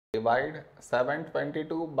Divide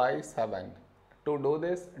 722 by 7. To do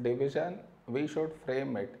this division, we should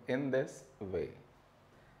frame it in this way.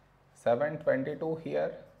 722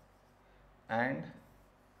 here and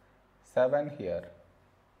 7 here.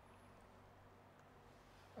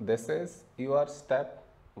 This is your step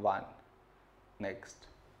 1. Next,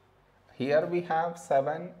 here we have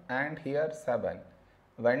 7 and here 7.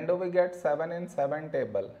 When do we get 7 in 7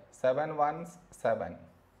 table? 7 ones 7.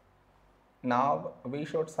 Now we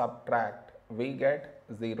should subtract, we get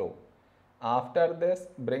 0. After this,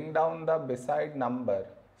 bring down the beside number,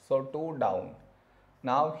 so 2 down.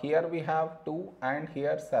 Now here we have 2 and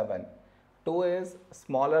here 7. 2 is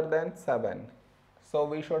smaller than 7, so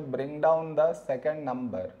we should bring down the second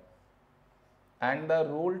number. And the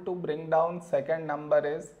rule to bring down second number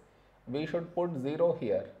is, we should put 0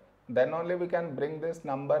 here, then only we can bring this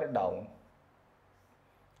number down.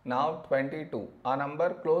 Now 22, a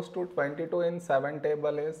number close to 22 in 7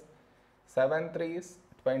 table is 7 3s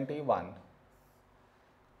 21.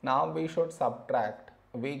 Now we should subtract,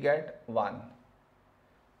 we get 1.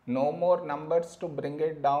 No more numbers to bring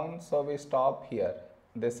it down, so we stop here.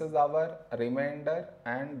 This is our remainder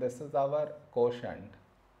and this is our quotient.